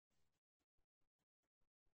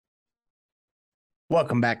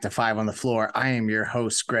Welcome back to Five on the Floor. I am your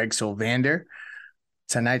host, Greg Sylvander.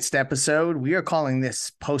 Tonight's episode, we are calling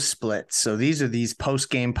this post split. So these are these post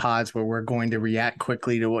game pods where we're going to react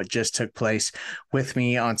quickly to what just took place. With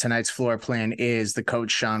me on tonight's floor plan is the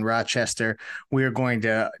coach, Sean Rochester. We are going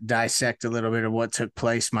to dissect a little bit of what took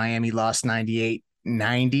place. Miami lost 98-90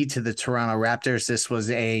 to the Toronto Raptors. This was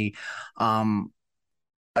a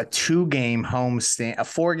 2-game homestand, a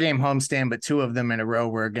 4-game homestand, but 2 of them in a row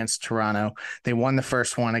were against Toronto. They won the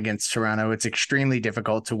first one against Toronto. It's extremely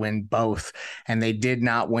difficult to win both, and they did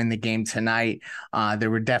not win the game tonight. There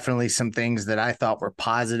were definitely some things that I thought were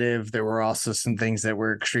positive. There were also some things that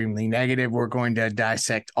were extremely negative. We're going to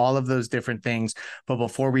dissect all of those different things. But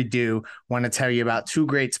before we do, I want to tell you about 2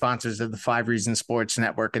 great sponsors of the 5 Reasons Sports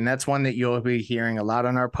Network, and that's one that you'll be hearing a lot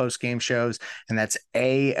on our post-game shows, and that's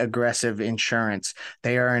Aggressive Insurance.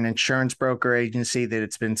 They are an insurance broker agency that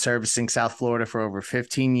it's been servicing South Florida for over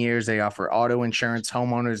 15 years. They offer auto insurance,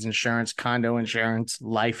 homeowners insurance, condo insurance,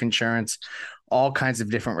 life insurance, all kinds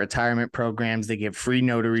of different retirement programs. They give free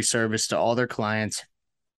notary service to all their clients.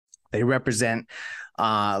 They represent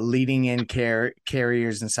leading in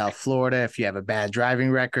carriers in South Florida. If you have a bad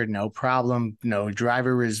driving record, no problem. No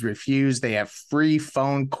driver is refused. They have free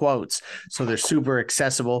phone quotes, so they're super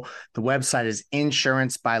accessible. The website is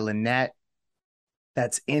Insurance by Lynette.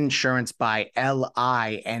 That's Insurance by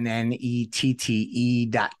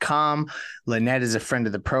LINNETTE.com. Lynette is a friend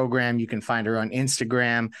of the program. You can find her on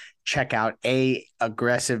Instagram. Check out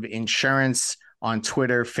Aggressive Insurance on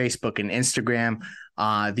Twitter, Facebook, and Instagram.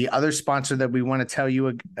 The other sponsor that we want to tell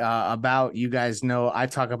you about, you guys know I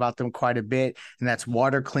talk about them quite a bit, and that's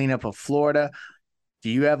Water Cleanup of Florida. Do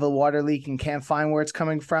you have a water leak and can't find where it's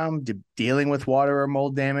coming from? Dealing with water or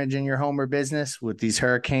mold damage in your home or business? With these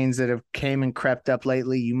hurricanes that have came and crept up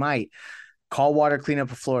lately, you might. Call Water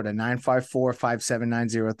Cleanup of Florida,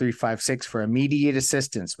 954-579-0356 for immediate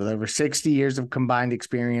assistance. With over 60 years of combined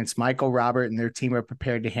experience, Michael, Robert, and their team are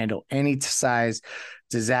prepared to handle any size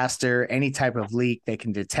disaster, any type of leak. They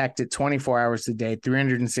can detect it 24 hours a day,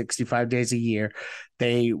 365 days a year.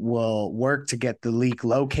 They will work to get the leak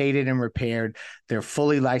located and repaired. They're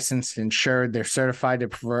fully licensed, insured. They're certified to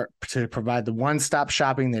provide the one-stop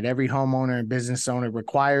shopping that every homeowner and business owner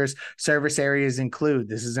requires. Service areas include,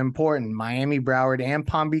 this is important, Miami, Broward, and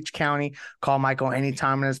Palm Beach County. Call Michael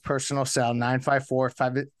anytime on his personal cell,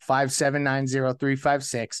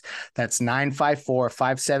 954-579-0356. That's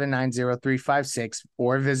 954-579-0356,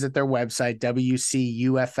 or visit their website,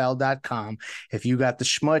 wcufl.com. If you got the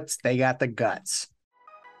schmutz, they got the guts.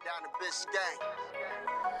 Down the Biscayne.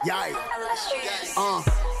 Yikes.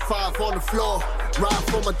 5 on the floor, ride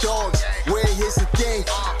for my dogs. Where here's the thing,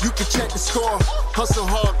 you can check the score. Hustle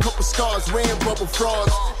hard, couple scars, wearing bubble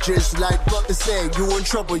frogs. Just like Butler said, you in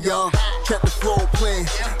trouble, y'all. Kept the floor playing,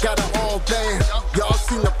 got it all banned. Y'all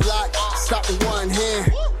seen the block, stop with one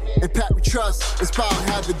hand. And Pat we trust, it's power,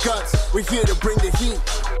 have the guts. We're here to bring the heat,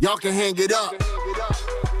 y'all can hang it up.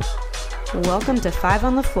 Welcome to 5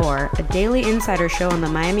 on the Floor, a daily insider show on the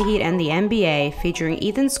Miami Heat and the NBA, featuring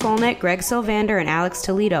Ethan Skolnick, Greg Sylvander, and Alex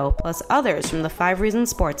Toledo, plus others from the 5 Reasons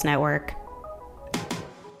Sports Network.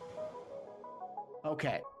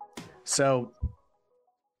 Okay, so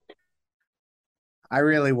I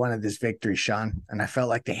really wanted this victory, Sean, and I felt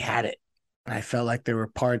like they had it. I felt like there were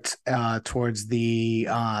parts towards the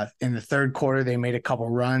in the third quarter, they made a couple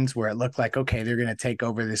runs where it looked like, okay, they're going to take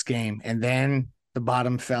over this game. And then the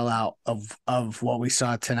bottom fell out of what we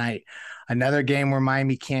saw tonight. Another game where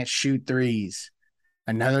Miami can't shoot threes.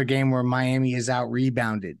 Another game where Miami is out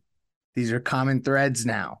rebounded. These are common threads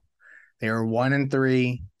now. They are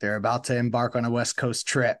 1-3. They're about to embark on a West Coast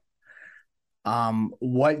trip.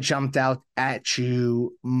 What jumped out at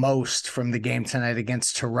you most from the game tonight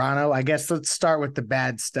against Toronto? I guess let's start with the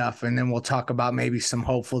bad stuff, and then we'll talk about maybe some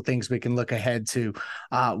hopeful things we can look ahead to.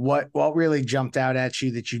 What really jumped out at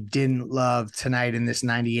you that you didn't love tonight in this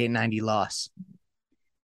 98-90 loss?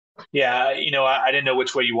 Yeah, I didn't know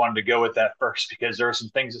which way you wanted to go with that first, because there are some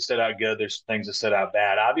things that stood out good. There's some things that stood out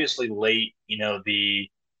bad. Obviously late, the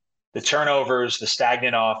turnovers, the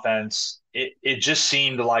stagnant offense, it just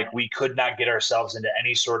seemed like we could not get ourselves into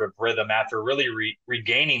any sort of rhythm after really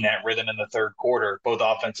regaining that rhythm in the third quarter, both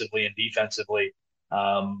offensively and defensively.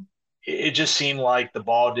 It just seemed like the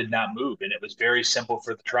ball did not move, and it was very simple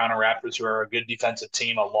for the Toronto Raptors, who are a good defensive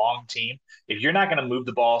team, a long team. If you're not going to move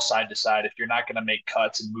the ball side to side, if you're not going to make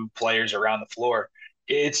cuts and move players around the floor,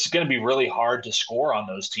 it's going to be really hard to score on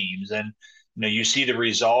those teams. And you see the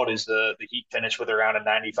result is the Heat finished with around a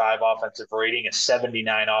 95 offensive rating, a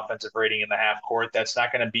 79 offensive rating in the half court. That's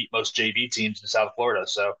not going to beat most JV teams in South Florida.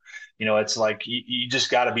 So, it's like you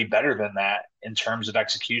just got to be better than that in terms of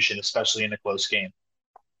execution, especially in a close game.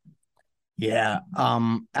 Yeah.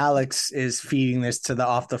 Alex is feeding this to the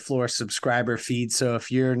Off the Floor subscriber feed. So if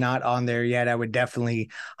you're not on there yet, I would definitely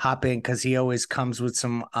hop in because he always comes with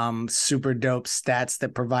some super dope stats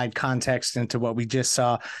that provide context into what we just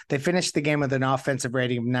saw. They finished the game with an offensive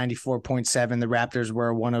rating of 94.7. The Raptors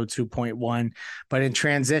were 102.1. But in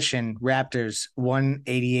transition, Raptors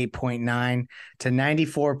 188.9 to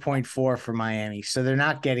 94.4 for Miami. So they're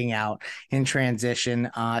not getting out in transition.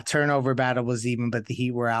 Turnover battle was even, but the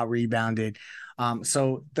Heat were out rebounded.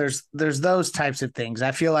 So there's those types of things.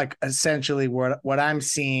 I feel like essentially what I'm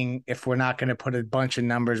seeing, if we're not going to put a bunch of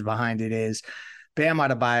numbers behind it, is Bam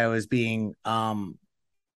Adebayo is being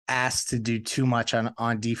asked to do too much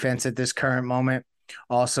on defense at this current moment.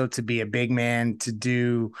 Also to be a big man, to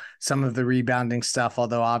do some of the rebounding stuff.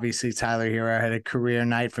 Although obviously Tyler Hero had a career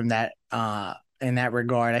night from that in that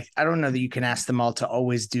regard. I don't know that you can ask them all to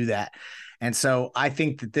always do that. And so I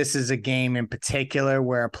think that this is a game in particular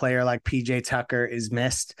where a player like PJ Tucker is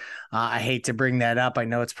missed. I hate to bring that up. I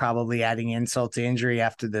know it's probably adding insult to injury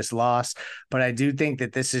after this loss, but I do think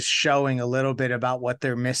that this is showing a little bit about what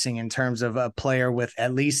they're missing in terms of a player with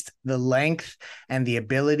at least the length and the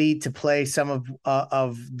ability to play some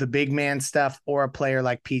of the big man stuff, or a player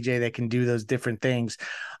like PJ that can do those different things.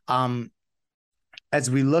 As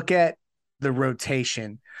we look at the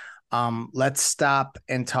rotation, let's stop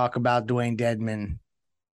and talk about Dwayne Dedmon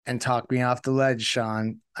and talk me off the ledge,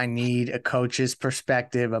 Sean. I need a coach's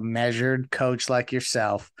perspective, a measured coach like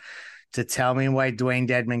yourself, to tell me why Dwayne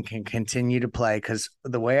Dedmon can continue to play. Because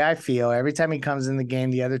the way I feel, every time he comes in the game,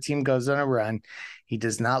 the other team goes on a run. He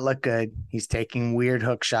does not look good. He's taking weird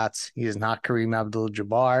hook shots. He is not Kareem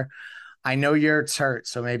Abdul-Jabbar. I know Yurt's hurt,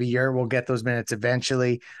 so maybe Yurt will get those minutes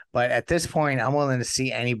eventually. But at this point, I'm willing to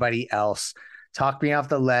see anybody else talk me off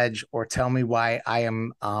the ledge or tell me why I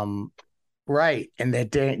am right and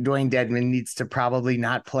that Dwayne Dedmon needs to probably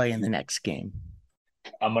not play in the next game.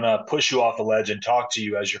 I'm going to push you off the ledge and talk to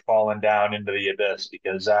you as you're falling down into the abyss,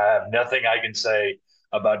 because I have nothing I can say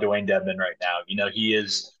about Dwayne Dedmon right now. You know, he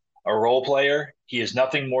is a role player. He is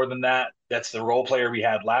nothing more than that. That's the role player we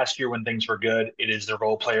had last year when things were good. It is the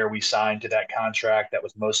role player we signed to that contract that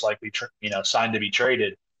was most likely, signed to be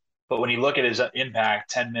traded. But when you look at his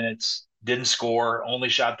impact, 10 minutes, didn't score, only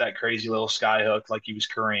shot that crazy little sky hook like he was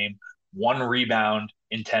Kareem. 1 rebound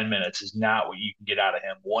in 10 minutes is not what you can get out of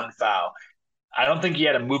him. 1 foul. I don't think he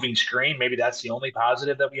had a moving screen. Maybe that's the only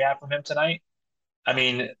positive that we have from him tonight. I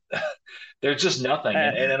mean, there's just nothing.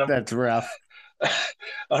 And that's rough.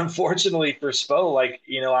 Unfortunately for Spo,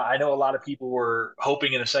 I know a lot of people were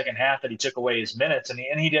hoping in the second half that he took away his minutes, and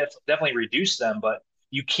he definitely reduced them, but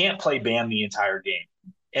you can't play Bam the entire game.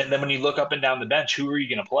 And then when you look up and down the bench, who are you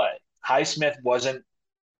going to play? Highsmith wasn't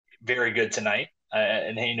very good tonight.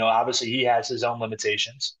 Obviously he has his own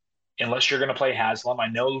limitations. Unless you're going to play Haslam. I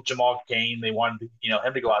know Jamal Cain, they wanted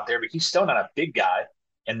him to go out there, but he's still not a big guy.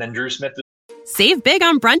 And then Drew Smith. Save big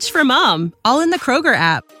on brunch for mom, all in the Kroger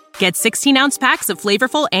app. Get 16-ounce packs of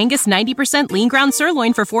flavorful Angus 90% lean ground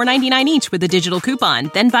sirloin for $4.99 each with a digital coupon.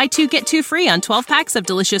 Then buy 2, get 2 free on 12 packs of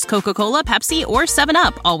delicious Coca-Cola, Pepsi, or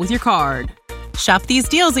 7-Up, all with your card. Shop these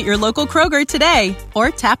deals at your local Kroger today, or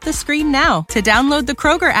tap the screen now to download the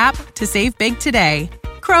Kroger app to save big today.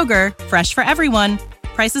 Kroger, fresh for everyone.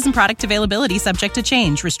 Prices and product availability subject to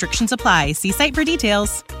change. Restrictions apply. See site for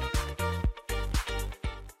details.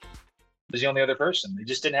 Was the only other person. They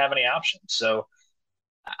just didn't have any options. So,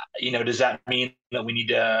 does that mean that we need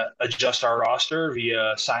to adjust our roster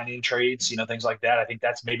via signing trades, things like that? I think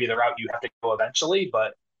that's maybe the route you have to go eventually,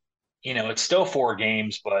 but it's still 4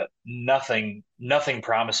 games, but nothing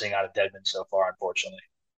promising out of Dedmon so far, unfortunately.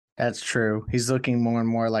 That's true. He's looking more and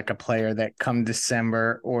more like a player that come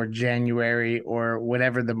December or January or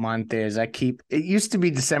whatever the month is. It used to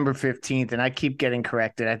be December 15th, and I keep getting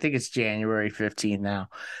corrected. I think it's January 15th now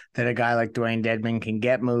that a guy like Dwayne Dedmon can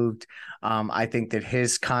get moved. I think that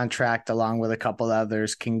his contract, along with a couple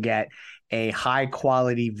others, can get a high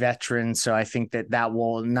quality veteran. So I think that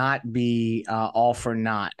will not be all for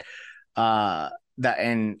naught. I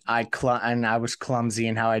was clumsy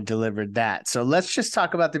in how I delivered that. So let's just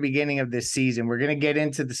talk about the beginning of this season. We're going to get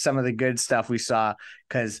into some of the good stuff we saw,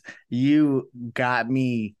 because you got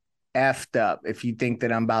me effed up if you think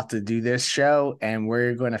that I'm about to do this show and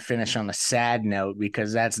we're going to finish on a sad note,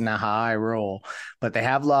 because that's not how I roll. But they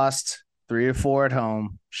have lost 3 or 4 at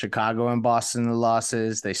home. Chicago and Boston, the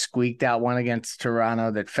losses. They squeaked out one against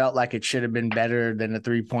Toronto that felt like it should have been better than a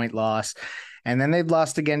 3-point loss. And then they've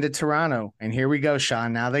lost again to Toronto. And here we go,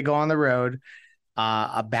 Sean. Now they go on the road,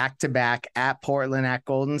 a back-to-back at Portland, at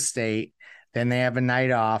Golden State. then they have a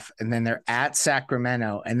night off, and then they're at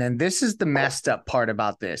Sacramento. And then this is the messed up part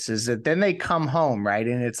about this, is that then they come home, right?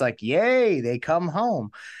 And it's like, yay, they come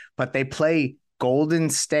home, but they play Golden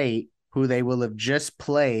State, who they will have just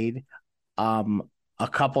played a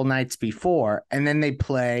couple nights before, and then they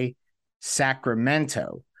play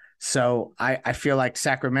Sacramento. So I feel like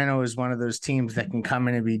Sacramento is one of those teams that can come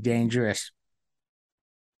in and be dangerous.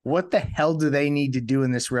 What the hell do they need to do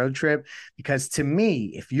in this road trip? Because to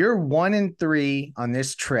me, if you're 1-3 on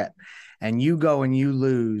this trip and you go and you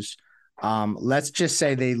lose, let's just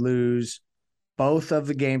say they lose both of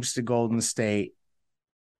the games to Golden State,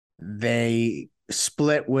 they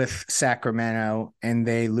split with Sacramento, and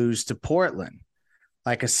they lose to Portland.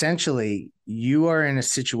 Like, essentially, you are in a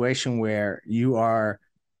situation where you are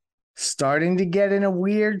starting to get in a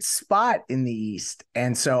weird spot in the East.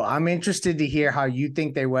 And so I'm interested to hear how you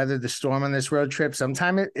think they weather the storm on this road trip.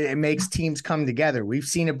 Sometimes it makes teams come together. We've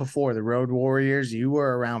seen it before. The Road Warriors, you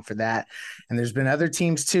were around for that. And there's been other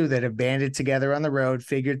teams too that have banded together on the road,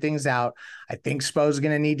 figured things out. I think Spo's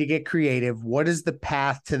going to need to get creative. What is the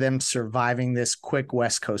path to them surviving this quick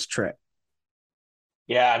West Coast trip?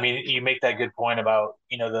 Yeah, I mean, you make that good point about,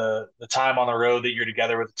 the time on the road that you're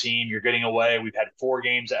together with the team, you're getting away. We've had 4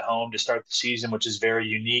 games at home to start the season, which is very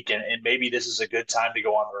unique. And maybe this is a good time to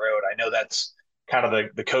go on the road. I know that's kind of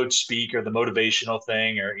the coach speak or the motivational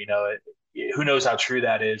thing, or, who knows how true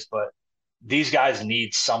that is, but these guys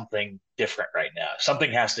need something different right now.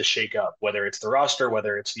 Something has to shake up, whether it's the roster,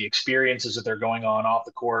 whether it's the experiences that they're going on off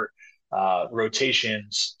the court,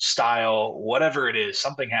 rotations, style, whatever it is,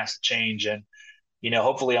 something has to change. And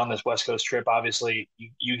hopefully on this West Coast trip, obviously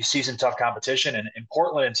you see some tough competition, and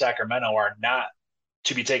Portland and Sacramento are not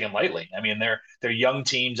to be taken lightly. I mean, they're young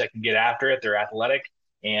teams that can get after it. They're athletic,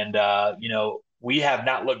 and we have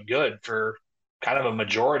not looked good for kind of a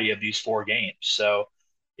majority of these 4 games. So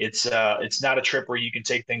it's not a trip where you can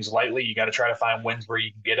take things lightly. You got to try to find wins where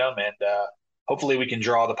you can get them, and hopefully we can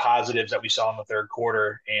draw the positives that we saw in the third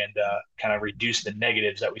quarter and kind of reduce the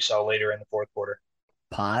negatives that we saw later in the fourth quarter.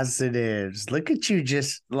 Positives. Look at you,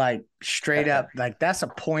 just like straight up, like that's a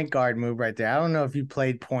point guard move right there. I don't know if you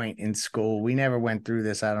played point in school. We never went through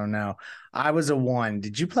this. I don't know. I was a 1.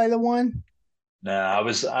 Did you play the 1? No, I'm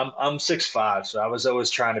 6'5", so I was always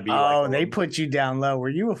trying to be. Oh, they put you down low. Were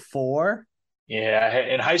you a 4? Yeah,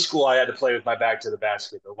 in high school I had to play with my back to the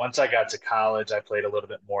basket, but once I got to college, I played a little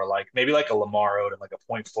bit more maybe like a Lamar Odom, like a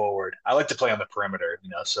point forward. I like to play on the perimeter,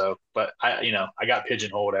 so, but I got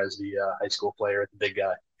pigeonholed as the high school player, the big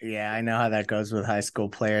guy. Yeah, I know how that goes with high school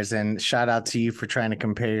players. And shout out to you for trying to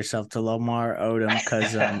compare yourself to Lamar Odom,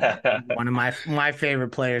 because one of my favorite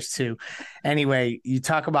players too. Anyway, you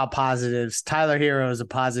talk about positives. Tyler Herro is a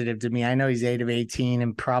positive to me. I know he's 8 of 18,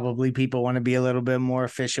 and probably people want to be a little bit more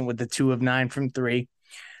efficient with the 2 of 9 from 3,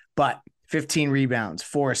 but 15 rebounds,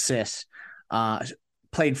 4 assists,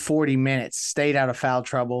 played 40 minutes, stayed out of foul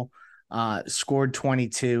trouble. Scored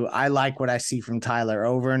 22. I like what I see from Tyler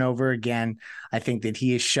over and over again. I think that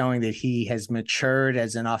he is showing that he has matured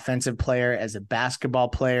as an offensive player, as a basketball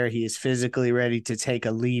player. He is physically ready to take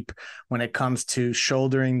a leap when it comes to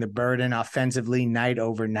shouldering the burden offensively night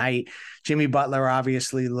over night. Jimmy Butler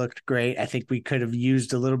obviously looked great. I think we could have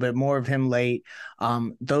used a little bit more of him late.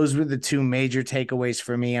 Those were the 2 major takeaways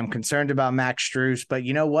for me. I'm concerned about Max Strus, but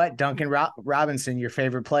you know what? Duncan Robinson, your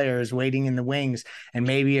favorite player, is waiting in the wings. And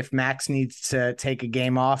maybe if Max needs to take a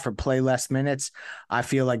game off or play less minutes, I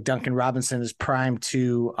feel like Duncan Robinson is primed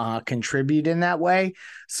to contribute in that way.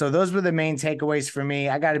 So those were the main takeaways for me.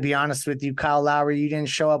 I got to be honest with you, Kyle Lowry, you didn't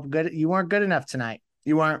show up good. You weren't good enough tonight.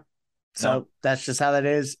 You weren't. So That's just how that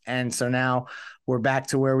is. And so now we're back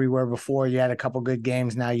to where we were before. You had a couple good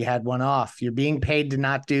games. Now you had one off. You're being paid to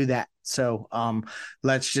not do that. So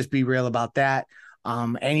let's just be real about that.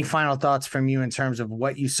 Any final thoughts from you in terms of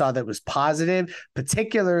what you saw that was positive,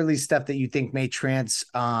 particularly stuff that you think may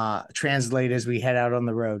translate as we head out on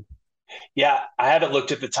the road? Yeah, I haven't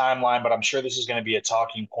looked at the timeline, but I'm sure this is going to be a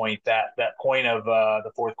talking point. That point of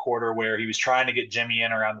the fourth quarter where he was trying to get Jimmy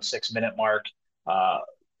in around the 6-minute mark,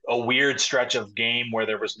 a weird stretch of game where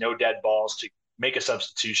there was no dead balls to make a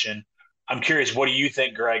substitution. I'm curious, what do you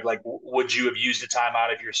think, Greg? Like, would you have used the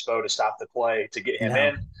timeout if you're Spo to stop the play to get him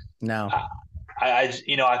in? No.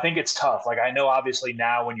 I think it's tough. Like, I know obviously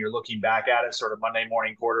now when you're looking back at it, sort of Monday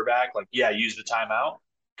morning quarterback, like, yeah, use the timeout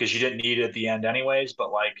because you didn't need it at the end anyways.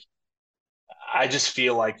 But like, I just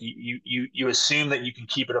feel like you assume that you can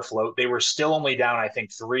keep it afloat. They were still only down, I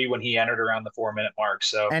think, 3 when he entered around the 4-minute mark.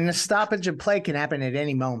 So, and the stoppage of play can happen at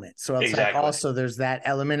any moment. So it's exactly. like also there's that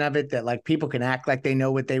element of it that like people can act like they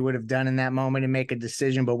know what they would have done in that moment and make a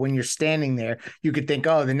decision. But when you're standing there, you could think,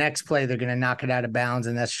 oh, the next play they're going to knock it out of bounds,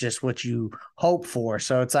 and that's just what you hope for.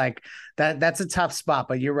 So it's like that's a tough spot.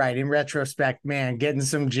 But you're right. In retrospect, man, getting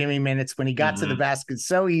some Jimmy minutes when he got to the basket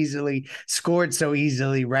so easily, scored so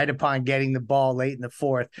easily right upon getting the ball late in the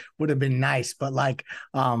fourth would have been nice. But like,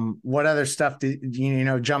 what other stuff did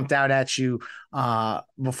jumped out at you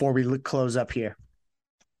before we close up here?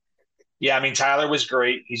 Yeah, I mean, Tyler was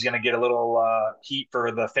great. He's going to get a little heat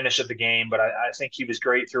for the finish of the game, but I think he was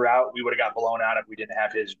great throughout. We would have got blown out if we didn't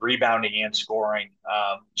have his rebounding and scoring.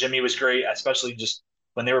 Jimmy was great, especially just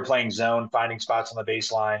when they were playing zone, finding spots on the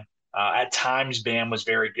baseline. At times, Bam was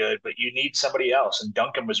very good, but you need somebody else. And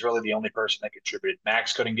Duncan was really the only person that contributed.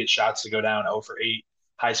 Max couldn't get shots to go down 0 for 8.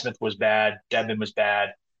 Highsmith was bad. Dedmon was bad.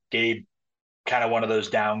 Gabe, kind of one of those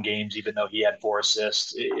down games, even though he had 4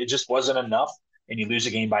 assists. It just wasn't enough. And you lose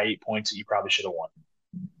a game by 8 points that you probably should have won.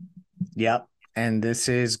 Yep. And this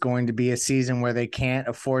is going to be a season where they can't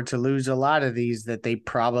afford to lose a lot of these that they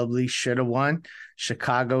probably should have won.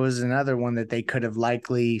 Chicago is another one that they could have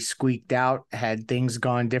likely squeaked out had things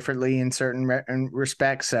gone differently in certain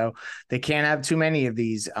respects. So they can't have too many of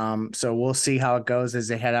these. So we'll see how it goes as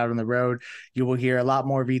they head out on the road. You will hear a lot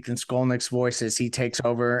more of Ethan Skolnick's voice as he takes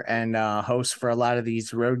over and hosts for a lot of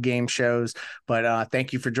these road game shows. But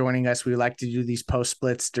thank you for joining us. We like to do these post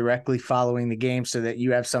splits directly following the game so that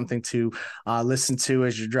you have something to listen to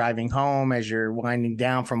as you're driving home, as you're winding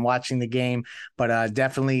down from watching the game. But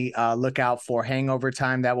definitely look out for Hangover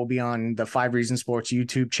Time. That will be on the 5 Reasons Sports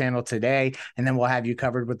YouTube channel today. And then we'll have you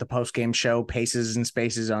covered with the post-game show, Paces and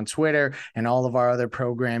Spaces on Twitter, and all of our other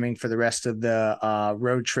programming for the rest of the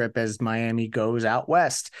road trip as Miami goes out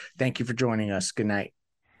west. Thank you for joining us. Good night.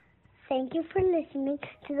 Thank you for listening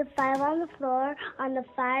to the 5 on the Floor on the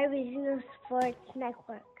 5 Reasons Sports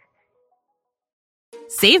Network.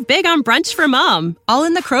 Save big on brunch for mom, all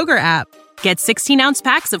in the Kroger app. Get 16-ounce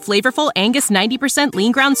packs of flavorful Angus 90%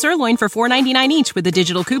 lean ground sirloin for $4.99 each with a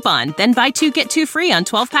digital coupon. Then buy 2, get 2 free on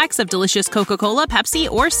 12 packs of delicious Coca-Cola, Pepsi,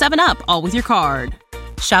 or 7-Up, all with your card.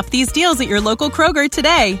 Shop these deals at your local Kroger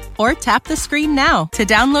today, or tap the screen now to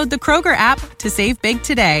download the Kroger app to save big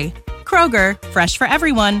today. Kroger, fresh for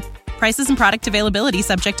everyone. Prices and product availability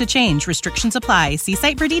subject to change. Restrictions apply. See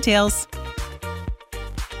site for details.